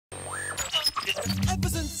Ever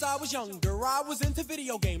since I was younger, I was into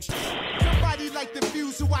video games. Somebody like the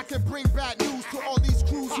Fuse so I can bring bad news to all these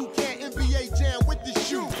crews who can't NBA jam with the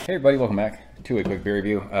shoe. Hey everybody, welcome back to a quick beer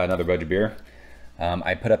review, another budget beer.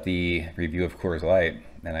 I put up the review of Coors Light,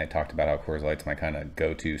 and I talked about how Coors Light's my kind of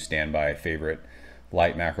go-to standby favorite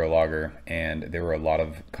light macro lager, and there were a lot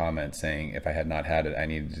of comments saying if I had not had it, I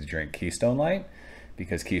needed to drink Keystone Light,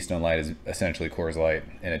 because Keystone Light is essentially Coors Light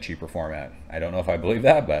in a cheaper format. I don't know if I believe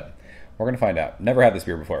that, but we're gonna find out. Never had this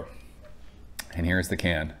beer before. And here's the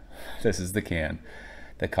can. This is the can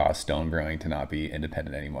that caused Stone Brewing to not be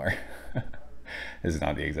independent anymore. This is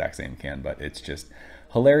not the exact same can, but it's just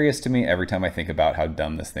hilarious to me every time I think about how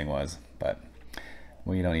dumb this thing was. But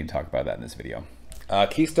we don't need to talk about that in this video.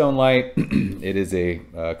 Keystone Light, it is a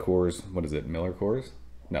Coors, what is it, Miller Coors?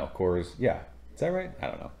 No, Coors, yeah, is that right? I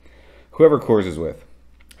don't know. Whoever Coors is with,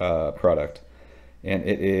 product. And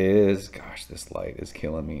it is, gosh, this light is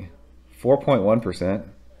killing me. 4.1%,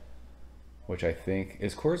 which I think,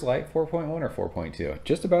 is Coors Light 4.1 or 4.2?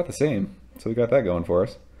 Just about the same, so we got that going for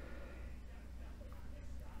us.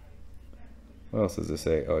 What else does this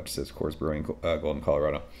say? Oh, it just says Coors Brewing, Golden,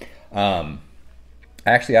 Colorado. I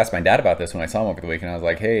actually asked my dad about this when I saw him over the weekend. I was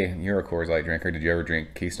like, hey, you're a Coors Light drinker. Did you ever drink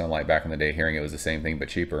Keystone Light back in the day, hearing it was the same thing but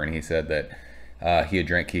cheaper? And he said that he had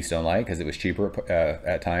drank Keystone Light because it was cheaper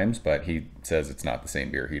at times, but he says it's not the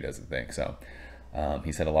same beer. He doesn't think so.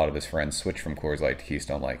 He said a lot of his friends switched from Coors Light to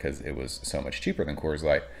Keystone Light because it was so much cheaper than Coors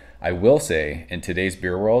Light. I will say, in today's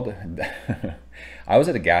beer world, I was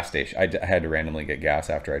at a gas station. I had to randomly get gas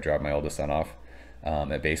after I dropped my oldest son off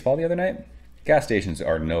at baseball the other night. Gas stations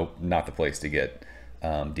are not the place to get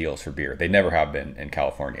deals for beer. They never have been in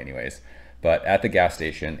California anyways. But at the gas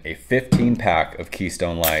station, a 15-pack of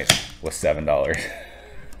Keystone Light was $7.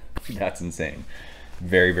 That's insane.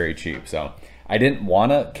 Very, very cheap. So I didn't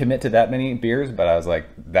want to commit to that many beers, but I was like,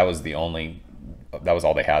 that was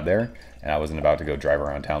all they had there. And I wasn't about to go drive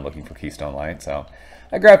around town looking for Keystone Light. So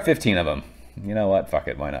I grabbed 15 of them. You know what? Fuck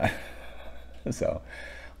it. Why not? So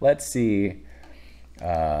let's see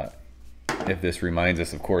if this reminds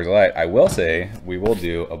us of Coors Light. I will say we will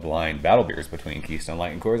do a blind battle beers between Keystone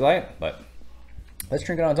Light and Coors Light, but let's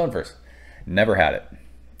drink it on its own first. Never had it.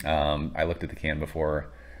 I looked at the can before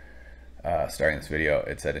starting this video.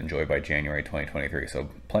 It said enjoy by January 2023, so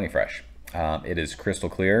plenty fresh. It is crystal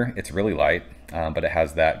clear. It's really light, but it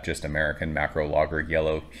has that just American macro lager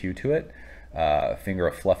yellow hue to it. Finger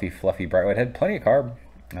of fluffy bright white head. Plenty of carb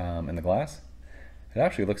in the glass. It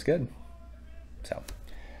actually looks good. So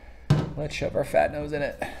let's shove our fat nose in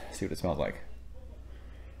it. See what it smells like.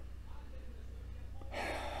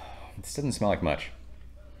 This doesn't smell like much.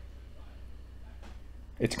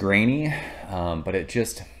 It's grainy, but it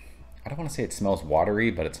just, I don't want to say it smells watery,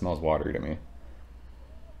 but it smells watery to me.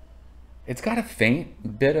 It's got a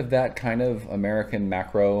faint bit of that kind of American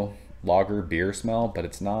macro lager beer smell, but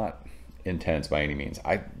it's not intense by any means.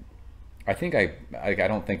 I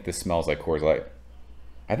don't think this smells like Coors Light.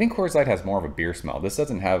 I think Coors Light has more of a beer smell. This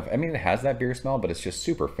doesn't have, I mean, it has that beer smell, but it's just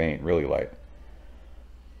super faint, really light.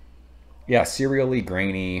 Yeah, cereally,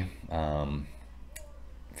 grainy,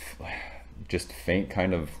 just faint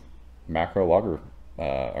kind of macro lager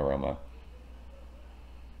aroma.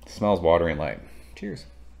 Smells watery and light. Cheers.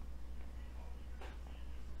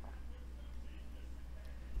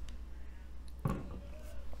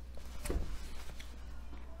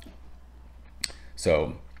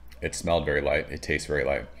 So it smelled very light. It tastes very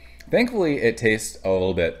light. Thankfully, it tastes a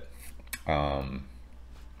little bit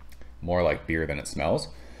more like beer than it smells,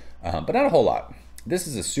 but not a whole lot. This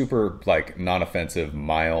is a super like non-offensive,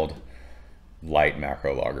 mild, light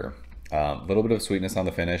macro lager. A little bit of sweetness on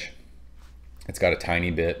the finish. It's got a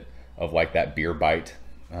tiny bit of like that beer bite,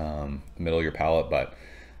 middle of your palate, but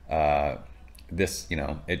this, you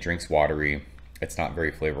know, it drinks watery. It's not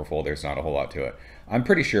very flavorful. There's not a whole lot to it. I'm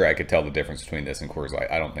pretty sure I could tell the difference between this and Coors Light.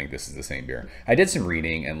 I don't think this is the same beer. I did some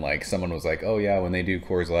reading, and like someone was like, oh yeah, when they do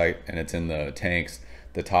Coors Light and it's in the tanks,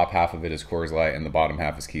 the top half of it is Coors Light and the bottom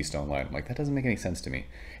half is Keystone Light. I'm like, that doesn't make any sense to me.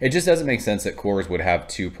 It just doesn't make sense that Coors would have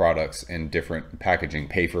two products in different packaging,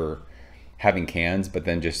 pay for having cans, but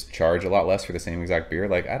then just charge a lot less for the same exact beer.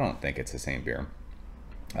 Like, I don't think it's the same beer.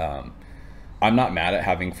 I'm not mad at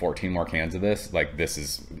having 14 more cans of this. Like, this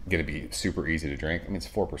is gonna be super easy to drink. I mean, it's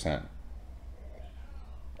 4%.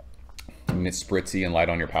 I mean, it's spritzy and light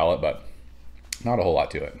on your palate, but not a whole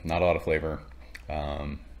lot to it. Not a lot of flavor.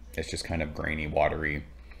 It's just kind of grainy, watery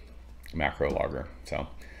macro lager. So,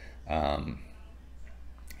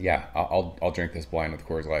 yeah, I'll drink this blind with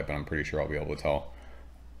Coors Light, but I'm pretty sure I'll be able to tell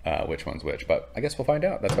which one's which. But I guess we'll find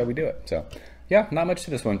out. That's why we do it. So, yeah, not much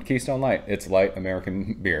to this one. Keystone Light. It's light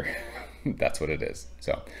American beer. that's what it is.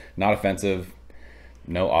 So not offensive,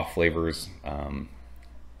 no off flavors.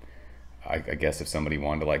 I guess if somebody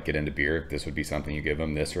wanted to like get into beer, this would be something you give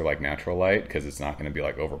them, this or like Natural Light, because it's not going to be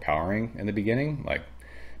like overpowering in the beginning. Like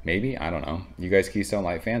maybe, I don't know. You guys Keystone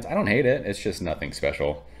Light fans, I don't hate it. It's just nothing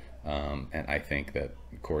special. And I think that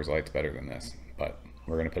Coors Light's better than this, but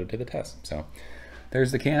we're going to put it to the test. So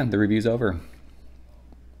there's the can. The review's over.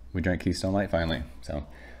 We drank Keystone Light finally. So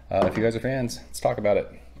if you guys are fans, let's talk about it.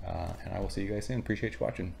 And I will see you guys soon. Appreciate you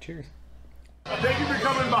watching. Cheers. Thank you for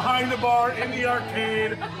coming behind the bar, in the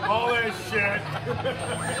arcade, all that shit.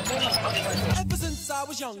 Ever since I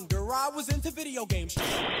was younger, I was into video games.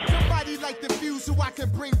 Somebody like the view so I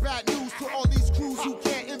can bring bad news to all these crews who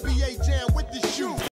can't NBA jam with the shoe.